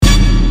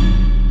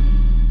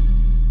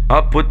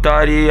A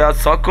putaria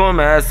só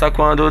começa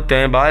quando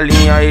tem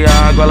balinha e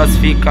água, elas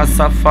ficam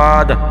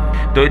safada,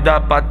 doida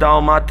pra dar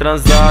uma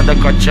transada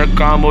com a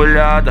tcheca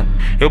molhada.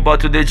 Eu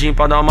boto o dedinho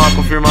pra dar uma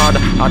confirmada.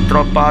 A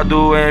tropa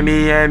do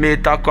MM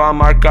tá com a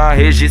marca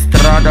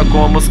registrada,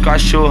 como os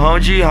cachorrão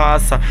de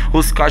raça,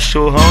 os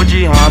cachorrão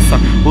de raça,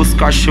 os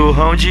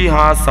cachorrão de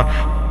raça.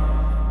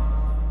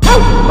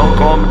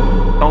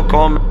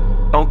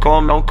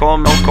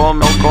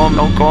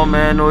 Não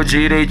comendo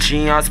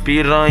direitinho as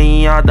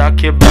piranha da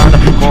quebrada,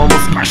 como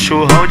os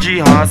cachorrão de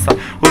raça,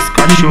 os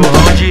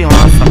cachorrão de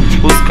raça,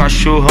 os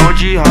cachorrão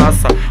de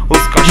raça,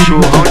 os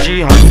cachorrão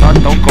de raça.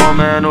 Tão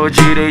comendo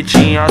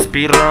direitinho as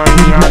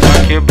piranha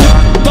da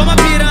quebrada. Toma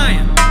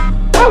piranha,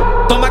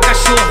 toma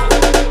cachorra,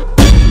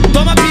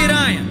 toma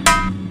piranha,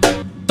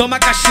 toma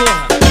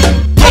cachorra.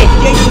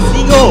 DJ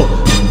Duzinho,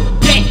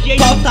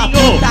 solta a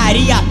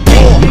putaria,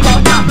 porra.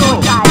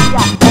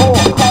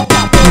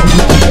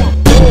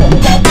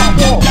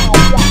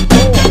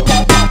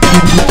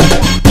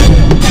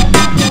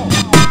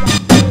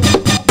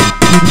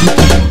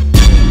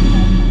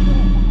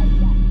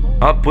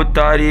 A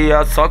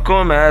putaria só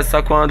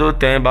começa quando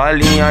tem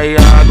balinha e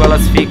água,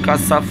 elas ficam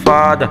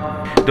safada,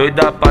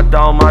 doida pra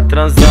dar uma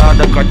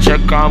transada com a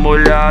tcheca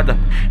molhada.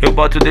 Eu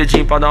boto o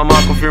dedinho pra dar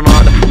uma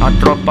confirmada. A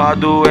tropa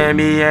do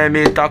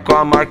MM tá com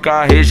a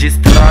marca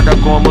registrada,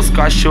 como os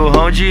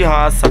cachorrão de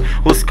raça,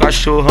 os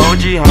cachorrão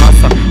de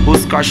raça,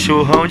 os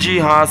cachorrão de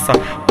raça.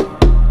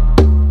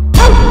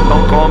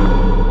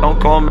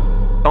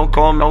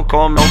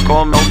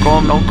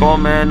 Não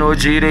comendo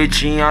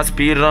direitinho as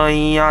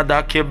piranha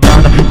da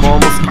quebrada, como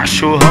os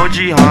cachorrão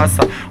de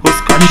raça,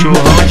 os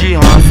cachorrão de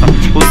raça,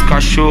 os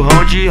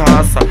cachorrão de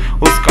raça,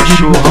 os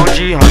cachorrão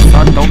de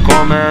raça. Tão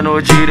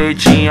comendo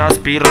direitinho as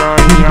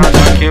piranha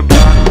da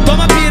quebrada.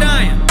 Toma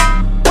piranha,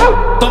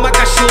 toma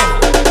cachorra,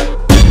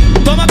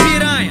 toma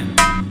piranha,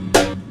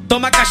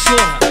 toma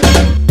cachorra.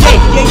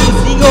 DJ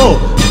Duzinho,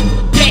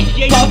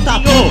 solta a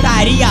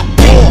putaria,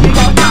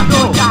 porra.